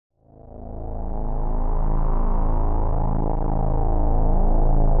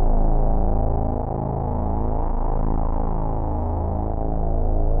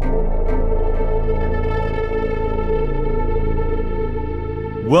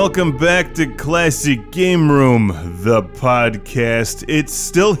Welcome back to Classic Game Room, the podcast. It's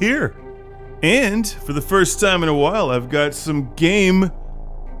still here. And for the first time in a while, I've got some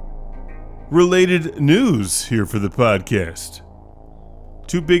game-related news here for the podcast.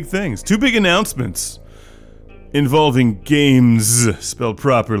 Two big things, two big announcements involving games, spelled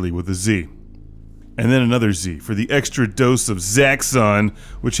properly with a Z. And then another Z for the extra dose of Zaxxon,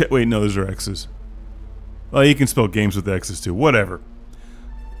 which, wait, no, those are X's. Oh, you can spell games with X's too, whatever.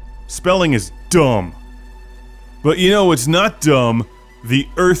 Spelling is dumb. But you know what's not dumb? The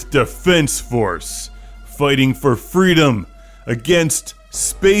Earth Defense Force, fighting for freedom against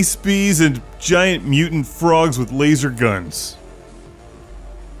space bees and giant mutant frogs with laser guns.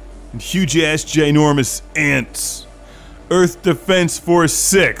 And huge-ass ginormous ants. Earth Defense Force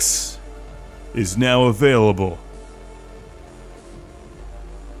 6 is now available.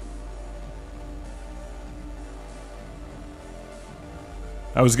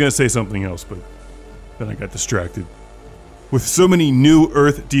 I was gonna say something else, but then I got distracted. With so many new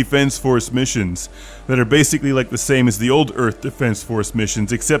Earth Defense Force missions that are basically like the same as the old Earth Defense Force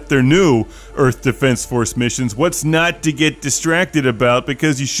missions, except they're new Earth Defense Force missions, what's not to get distracted about,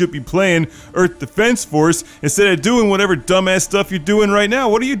 because you should be playing Earth Defense Force instead of doing whatever dumbass stuff you're doing right now.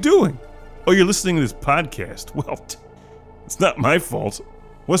 What are you doing? Oh, you're listening to this podcast. Well, it's not my fault.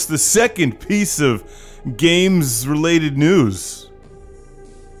 What's the second piece of games-related news?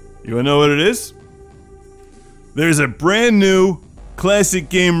 You wanna know what it is? There's a brand new Classic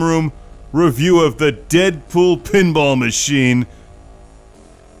Game Room review of the Deadpool pinball machine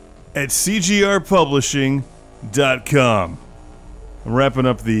at CGRpublishing.com. I'm wrapping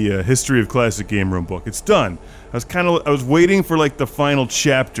up the History of Classic Game Room book. It's done. I was waiting for like the final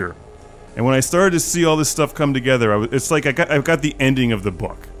chapter, and when I started to see all this stuff come together, it's like I've got the ending of the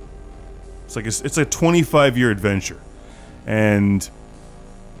book. It's like it's a 25-year adventure, and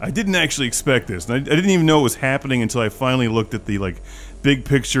I didn't actually expect this, and I didn't even know it was happening until I finally looked at the like big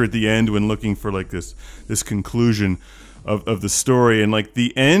picture at the end when looking for like this conclusion of the story, and like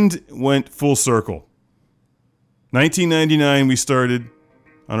the end went full circle. 1999 we started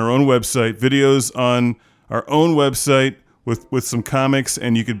on our own website, videos on our own website with some comics,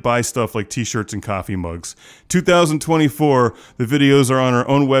 and you could buy stuff like t-shirts and coffee mugs. 2024, the videos are on our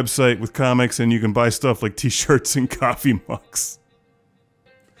own website with comics, and you can buy stuff like t-shirts and coffee mugs.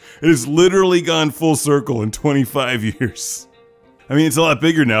 It has literally gone full circle in 25 years. I mean, it's a lot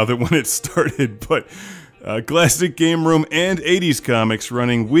bigger now than when it started, but Classic Game Room and 80s comics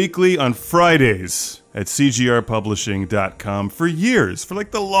running weekly on Fridays at CGRpublishing.com for years, for like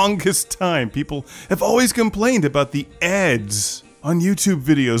the longest time. People have always complained about the ads on YouTube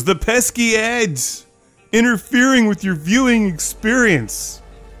videos, the pesky ads interfering with your viewing experience.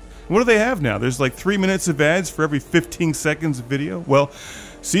 What do they have now? There's like 3 minutes of ads for every 15 seconds of video? Well,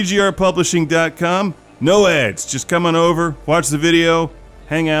 CGRpublishing.com, no ads. Just come on over, watch the video,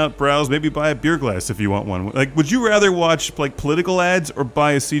 hang out, browse, maybe buy a beer glass if you want one. Like, would you rather watch like political ads or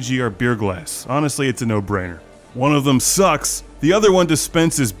buy a CGR beer glass? Honestly, it's a no-brainer. One of them sucks, the other one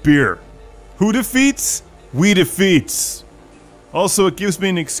dispenses beer. Who defeats? We defeats. Also, it gives me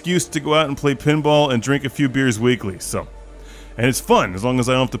an excuse to go out and play pinball and drink a few beers weekly, so. And it's fun, as long as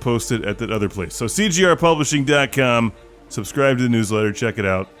I don't have to post it at that other place. So CGRpublishing.com. Subscribe to the newsletter, check it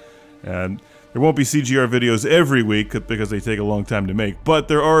out. And there won't be CGR videos every week because they take a long time to make, but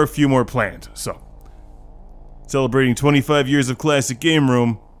there are a few more planned, so. Celebrating 25 years of Classic Game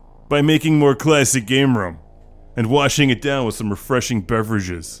Room by making more Classic Game Room and washing it down with some refreshing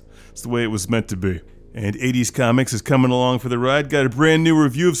beverages. It's the way it was meant to be. And 80s Comics is coming along for the ride. Got a brand new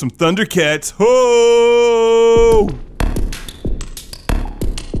review of some Thundercats. Ho!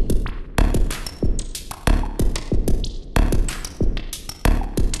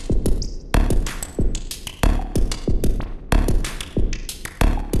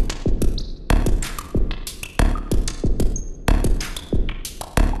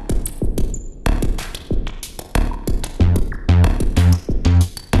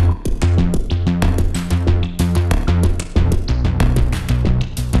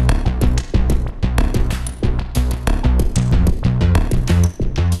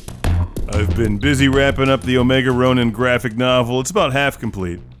 Been busy wrapping up the Omega Ronin graphic novel. It's about half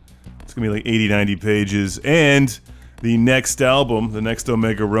complete. It's gonna be like 80-90 pages, and the next album, the next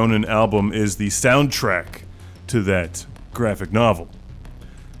Omega Ronin album, is the soundtrack to that graphic novel.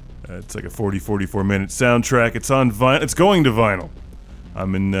 It's like a 44 minute soundtrack. It's on vinyl. It's going to vinyl.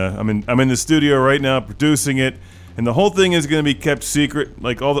 I'm in the studio right now producing it, and the whole thing is going to be kept secret.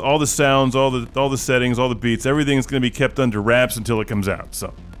 Like all the sounds, all the settings, all the beats, everything is going to be kept under wraps until it comes out.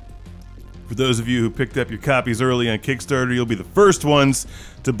 So For those of you who picked up your copies early on Kickstarter, you'll be the first ones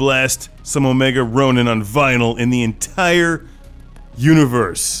to blast some Omega Ronin on vinyl in the entire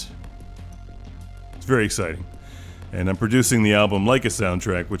universe. It's very exciting. And I'm producing the album like a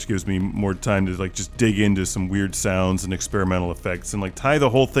soundtrack, which gives me more time to like just dig into some weird sounds and experimental effects and like tie the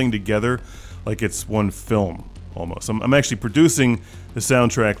whole thing together like it's one film almost. I'm actually producing the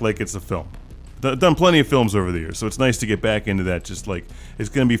soundtrack like it's a film. I've done plenty of films over the years, so it's nice to get back into that. Just like it's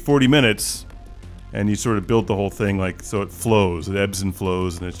going to be 40 minutes, and you sort of build the whole thing like so it flows, it ebbs and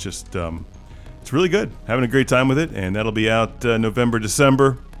flows, and it's just it's really good. Having a great time with it, and that'll be out November,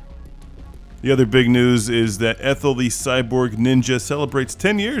 December. The other big news is that Ethel the Cyborg Ninja celebrates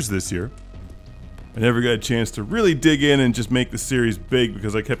 10 years this year. I never got a chance to really dig in and just make the series big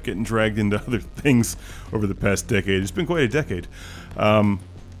because I kept getting dragged into other things over the past decade. It's been quite a decade.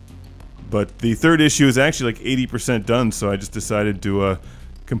 But the third issue is actually like 80% done, so I just decided to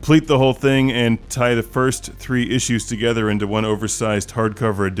complete the whole thing and tie the first 3 issues together into one oversized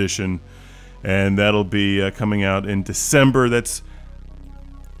hardcover edition. And that'll be coming out in December. That's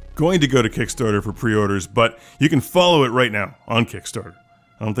going to go to Kickstarter for pre-orders, but you can follow it right now on Kickstarter.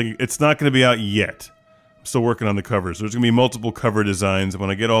 I don't think it's not going to be out yet. I'm still working on the covers. There's going to be multiple cover designs.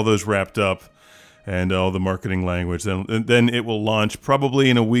 When I get all those wrapped up and all the marketing language, then it will launch probably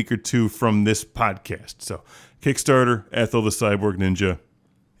in a week or 2 from this podcast. So Kickstarter, Ethel the Cyborg Ninja.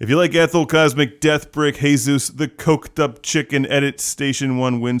 If you like Ethel, Cosmic Deathbrick, Jesus, the Coked Up Chicken, Edit, Station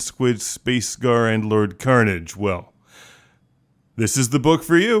 1, Wind Squid, Space Gar, and Lord Carnage, well, this is the book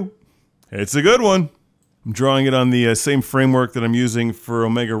for you. It's a good one. I'm drawing it on the same framework that I'm using for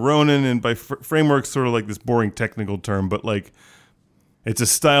Omega Ronin, and by framework, sort of like this boring technical term, but like it's a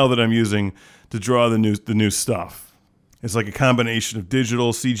style that I'm using to draw the new stuff. It's like a combination of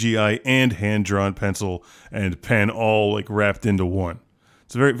digital, CGI, and hand-drawn pencil and pen all like wrapped into one.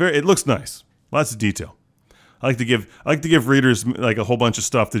 It's it looks nice. Lots of detail. I like to give readers like a whole bunch of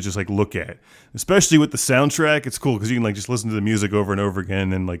stuff to just like look at, especially with the soundtrack. It's cool because you can like just listen to the music over and over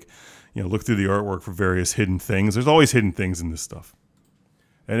again and like, you know, look through the artwork for various hidden things. There's always hidden things in this stuff.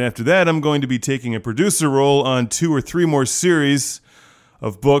 And after that, I'm going to be taking a producer role on 2 or 3 more series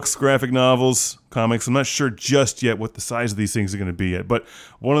of books, graphic novels, comics. I'm not sure just yet what the size of these things are going to be yet, but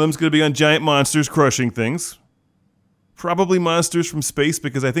one of them is going to be on giant monsters crushing things. Probably monsters from space,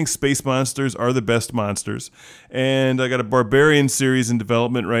 because I think space monsters are the best monsters. And I got a Barbarian series in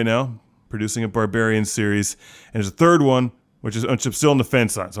development right now, producing a Barbarian series. And there's a third one, which I'm still on the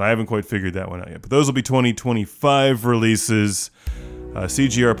fence on, so I haven't quite figured that one out yet. But those will be 2025 releases.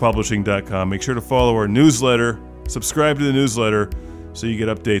 CGRpublishing.com. Make sure to follow our newsletter, subscribe to the newsletter, so you get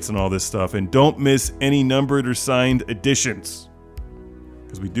updates on all this stuff. And don't miss any numbered or signed editions,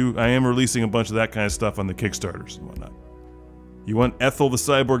 because I am releasing a bunch of that kind of stuff on the Kickstarters and whatnot. You want Ethel the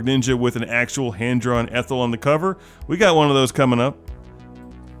Cyborg Ninja with an actual hand-drawn Ethel on the cover? We got one of those coming up.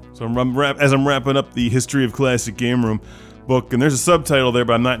 So as I'm wrapping up the History of Classic Game Room book, and there's a subtitle there,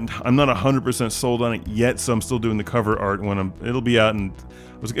 but I'm not 100% sold on it yet, so I'm still doing the cover art. It'll be out, and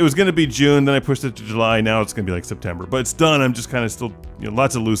it was going to be June, then I pushed it to July. Now it's going to be like September, but it's done. I'm just kind of still,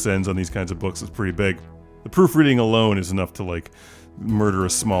 lots of loose ends on these kinds of books. It's pretty big. The proofreading alone is enough to like murder a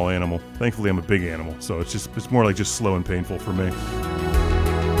small animal. Thankfully, I'm a big animal, so it's more like just slow and painful for me.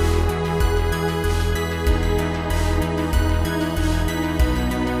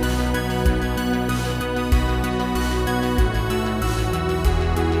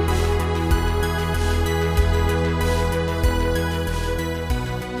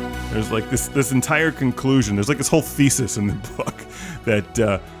 There's like this entire conclusion. There's like this whole thesis in the book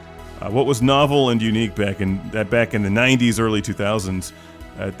that what was novel and unique back in the 90s, early 2000s,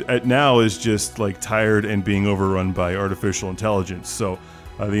 now is just like tired and being overrun by artificial intelligence. So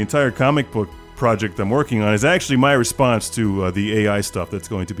the entire comic book project I'm working on is actually my response to the AI stuff that's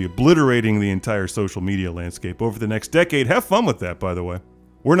going to be obliterating the entire social media landscape over the next decade. Have fun with that, by the way.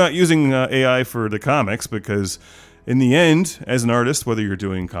 We're not using AI for the comics because in the end, as an artist, whether you're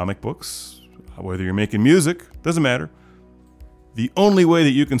doing comic books, whether you're making music, doesn't matter. The only way that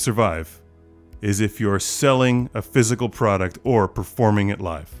you can survive is if you're selling a physical product or performing it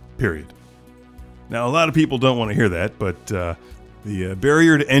live, period. Now, a lot of people don't want to hear that, but the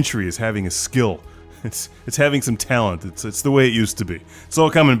barrier to entry is having a skill. It's having some talent. It's the way it used to be. It's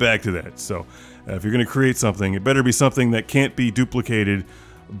all coming back to that. So if you're going to create something, it better be something that can't be duplicated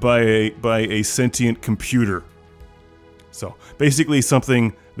by a sentient computer. So basically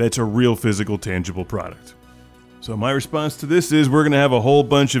something that's a real physical, tangible product. So my response to this is we're going to have a whole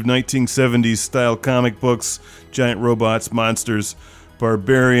bunch of 1970s style comic books, giant robots, monsters,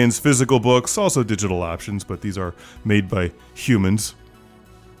 barbarians, physical books, also digital options, but these are made by humans.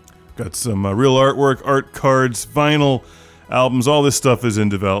 Got some real artwork, art cards, vinyl, albums, all this stuff is in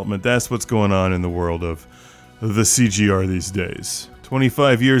development. That's what's going on in the world of the CGR these days.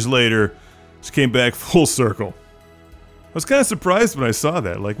 25 years later, just came back full circle. I was kind of surprised when I saw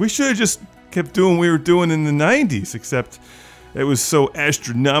that. Like, we should have just kept doing what we were doing in the 90s, except it was so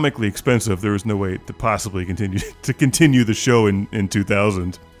astronomically expensive, there was no way to possibly continue the show in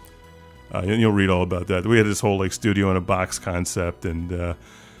 2000. And you'll read all about that. We had this whole like studio in a box concept, and it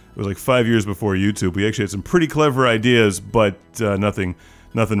was like 5 years before YouTube. We actually had some pretty clever ideas, but nothing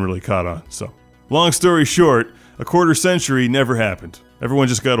really caught on. So, long story short, a quarter century never happened. Everyone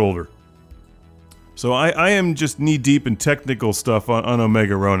just got older. So I am just knee-deep in technical stuff on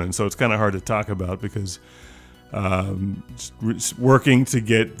Omega Ronin, so it's kind of hard to talk about because just working to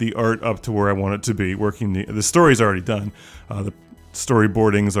get the art up to where I want it to be. The story's already done. The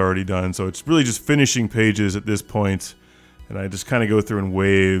storyboarding's already done, so it's really just finishing pages at this point. And I just kind of go through in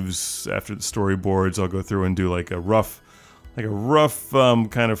waves. After the storyboards, I'll go through and do like a rough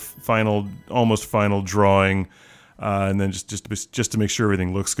kind of final, almost final drawing. And then just to make sure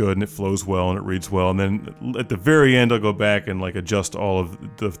everything looks good and it flows well and it reads well. And then at the very end, I'll go back and like adjust all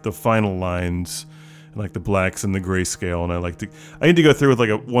of the final lines, and like the blacks and the grayscale. And I need to go through with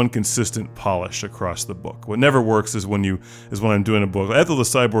like one consistent polish across the book. What never works is when I'm doing a book. Ethel the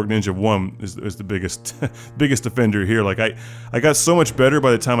Cyborg Ninja 1 is the biggest offender here. Like I got so much better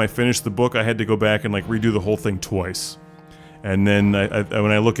by the time I finished the book. I had to go back and like redo the whole thing twice. And then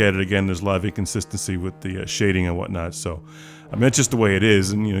when I look at it again, there's a lot of inconsistency with the shading and whatnot. So, I mean, it's just the way it is.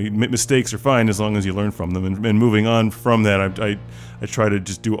 And, you know, mistakes are fine as long as you learn from them. And moving on from that, I try to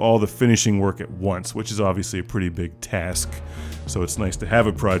just do all the finishing work at once, which is obviously a pretty big task. So it's nice to have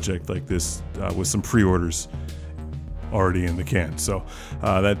a project like this with some pre-orders already in the can. So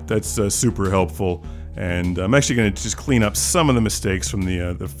that's super helpful. And I'm actually going to just clean up some of the mistakes from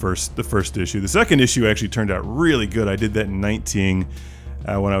the first issue. The second issue actually turned out really good. I did that in 19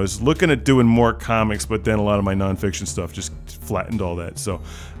 when I was looking at doing more comics, but then a lot of my nonfiction stuff just flattened all that. So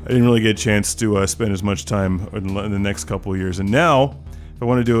I didn't really get a chance to spend as much time in the next couple of years. And now, if I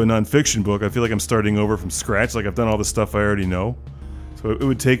want to do a nonfiction book, I feel like I'm starting over from scratch. Like I've done all the stuff I already know. So it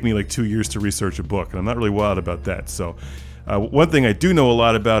would take me like 2 years to research a book, and I'm not really wild about that. So. One thing I do know a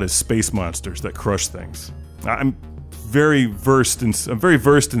lot about is space monsters that crush things. I'm very versed in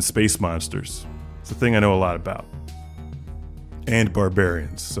space monsters. It's a thing I know a lot about. And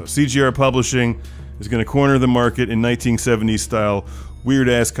barbarians. So CGR Publishing is going to corner the market in 1970s style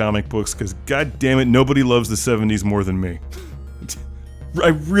weird-ass comic books, because god damn it, nobody loves the 70s more than me. I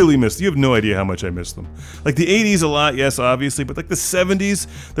really miss them. You have no idea how much I miss them. Like the 80s a lot, yes, obviously, but like the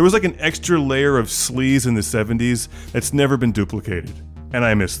 70s, there was like an extra layer of sleaze in the 70s that's never been duplicated. And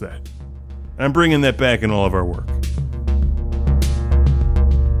I miss that. And I'm bringing that back in all of our work.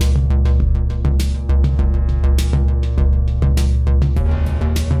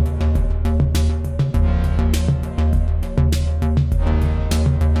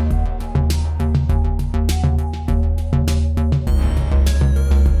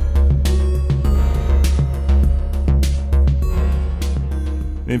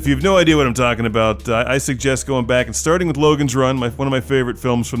 If you have no idea what I'm talking about, I suggest going back and starting with Logan's Run, one of my favorite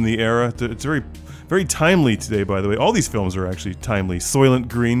films from the era. It's very, very timely today, by the way. All these films are actually timely. Soylent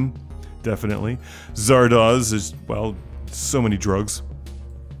Green, definitely. Zardoz is, well, so many drugs.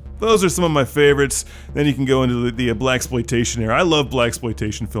 Those are some of my favorites. Then you can go into the blaxploitation era. I love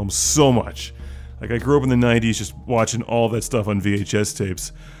blaxploitation films so much. Like, I grew up in the 90s just watching all that stuff on VHS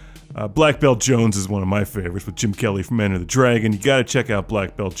tapes. Black Belt Jones is one of my favorites with Jim Kelly from Enter the Dragon. You gotta check out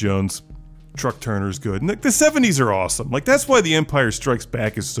Black Belt Jones. Truck Turner's good. And the 70s are awesome. Like, that's why The Empire Strikes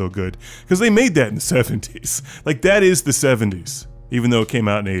Back is so good. Because they made that in the 70s. Like, that is the 70s. Even though it came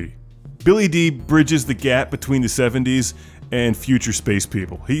out in 80. Billy D bridges the gap between the 70s and future space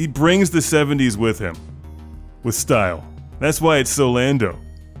people. He brings the 70s with him. With style. That's why it's so Lando.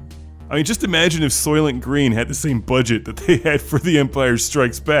 I mean, just imagine if Soylent Green had the same budget that they had for The Empire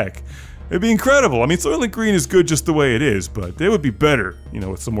Strikes Back. It'd be incredible. I mean, Soylent Green is good just the way it is, but they would be better, you know,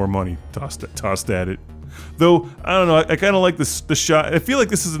 with some more money tossed at it. Though, I don't know, I kind of like the shot. I feel like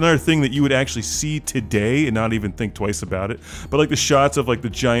this is another thing that you would actually see today and not even think twice about it. But like the shots of like the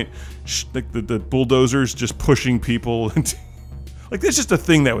giant, like the bulldozers just pushing people. Like, that's just a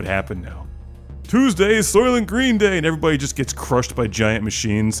thing that would happen now. Tuesday is Soylent Green Day, and everybody just gets crushed by giant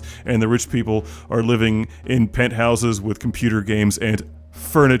machines, and the rich people are living in penthouses with computer games and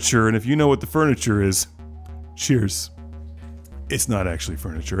furniture. And if you know what the furniture is, cheers. It's not actually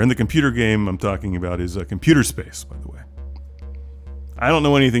furniture. And the computer game I'm talking about is Computer Space, by the way. I don't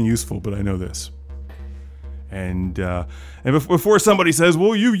know anything useful, but I know this. And before somebody says,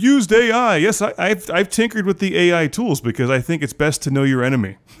 well, you used AI. Yes, I've tinkered with the AI tools because I think it's best to know your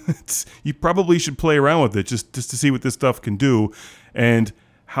enemy. You probably should play around with it just to see what this stuff can do and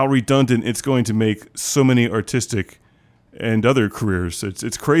how redundant it's going to make so many artistic and other careers.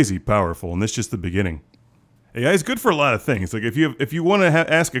 It's crazy powerful, and that's just the beginning. AI is good for a lot of things. Like if you want to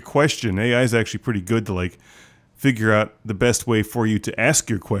ask a question, AI is actually pretty good to like figure out the best way for you to ask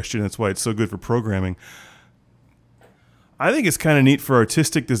your question. That's why it's so good for programming. I think it's kind of neat for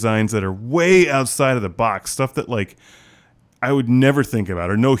artistic designs that are way outside of the box, stuff that like I would never think about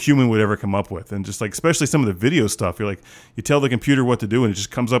or no human would ever come up with. And just like, especially some of the video stuff, you're like, you tell the computer what to do and it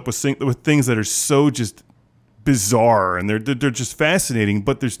just comes up with things that are so just bizarre, and they're just fascinating,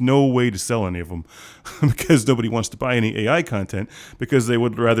 but there's no way to sell any of them because nobody wants to buy any AI content because they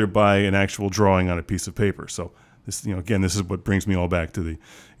would rather buy an actual drawing on a piece of paper. So this, again, this is what brings me all back to the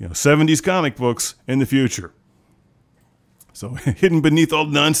 70s comic books in the future. So hidden beneath all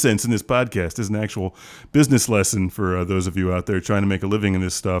the nonsense in this podcast is an actual business lesson for those of you out there trying to make a living in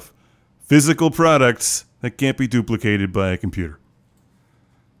this stuff. Physical products that can't be duplicated by a computer.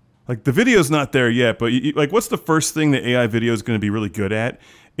 Like, the video's not there yet, but like, what's the first thing that AI video is going to be really good at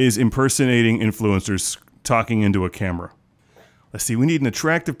is impersonating influencers talking into a camera. Let's see, we need an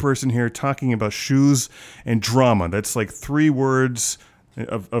attractive person here talking about shoes and drama. That's like 3 words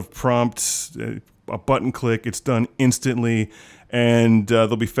of prompts, a button click, it's done instantly, and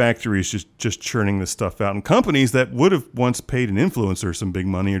there'll be factories just churning this stuff out. And companies that would have once paid an influencer some big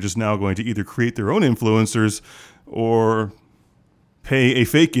money are just now going to either create their own influencers or pay a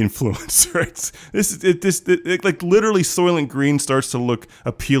fake influencer. Like literally Soylent Green starts to look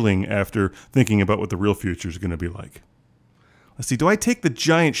appealing after thinking about what the real future is going to be like. Let's see, do I take the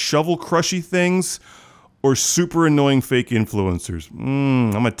giant shovel crushy things or super annoying fake influencers?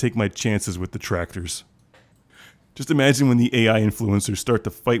 I'm going to take my chances with the tractors. Just imagine when the AI influencers start to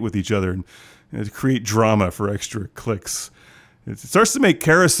fight with each other and create drama for extra clicks. It starts to make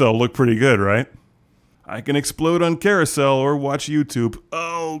Carousel look pretty good, right? I can explode on Carousel or watch YouTube.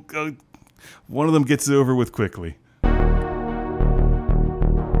 Oh, God. One of them gets it over with quickly.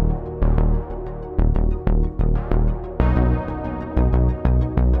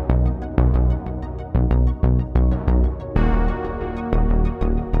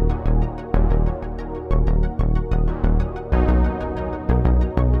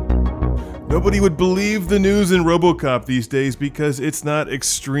 Nobody would believe the news in RoboCop these days because it's not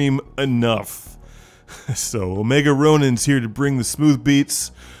extreme enough. So Omega Ronin's here to bring the smooth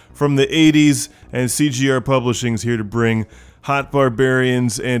beats from the 80s, and CGR Publishing's here to bring hot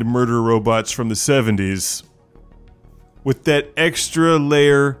barbarians and murder robots from the 70s. With that extra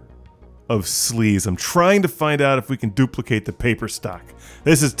layer of sleaze. I'm trying to find out if we can duplicate the paper stock.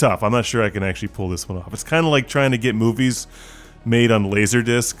 This is tough. I'm not sure I can actually pull this one off. It's kind of like trying to get movies made on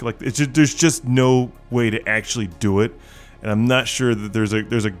Laserdisc. Like, there's just no way to actually do it, and I'm not sure that there's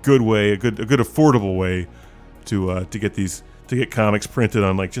a good way, a good affordable way to get comics printed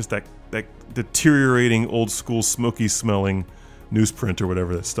on like just that deteriorating old school smoky smelling newsprint or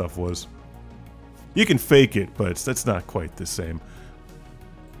whatever that stuff was. You can fake it, but that's not quite the same.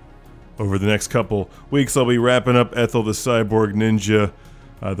 Over the next couple weeks, I'll be wrapping up Ethel the Cyborg Ninja,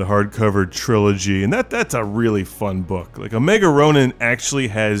 the hardcover trilogy, and that's a really fun book. Like, Omega Ronin actually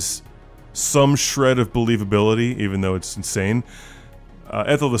has some shred of believability, even though it's insane.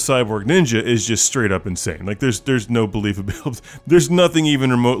 Ethel the Cyborg Ninja is just straight up insane. Like, there's no believability. There's nothing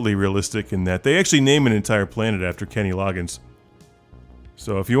even remotely realistic in that. They actually name an entire planet after Kenny Loggins.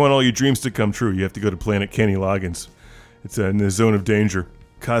 So if you want all your dreams to come true, you have to go to Planet Kenny Loggins. It's in the zone of danger.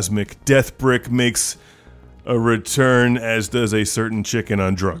 Cosmic Death Brick makes a return, as does a certain chicken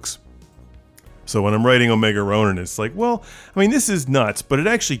on drugs. So when I'm writing Omega Ronin, it's like, well, I mean, this is nuts, but it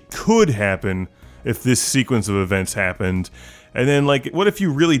actually could happen if this sequence of events happened. And then, like, what if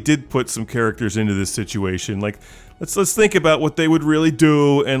you really did put some characters into this situation? Like, let's think about what they would really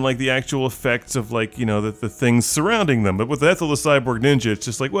do and, like, the actual effects of, like, you know, the things surrounding them. But with Ethel the Cyborg Ninja, it's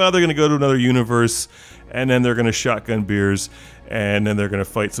just like, well, they're going to go to another universe, and then they're going to shotgun beers, and then they're going to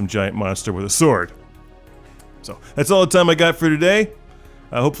fight some giant monster with a sword. So that's all the time I got for today.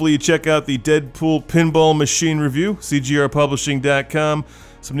 Hopefully you check out the Deadpool Pinball Machine review, cgrpublishing.com.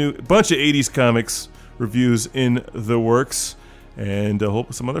 Bunch of 80s comics reviews in the works, and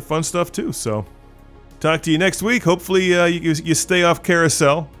hope some other fun stuff too. So talk to you next week. Hopefully you stay off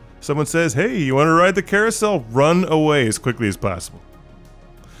Carousel. Someone says, hey, you want to ride the Carousel? Run away as quickly as possible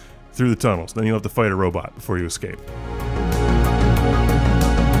through the tunnels. Then you'll have to fight a robot before you escape.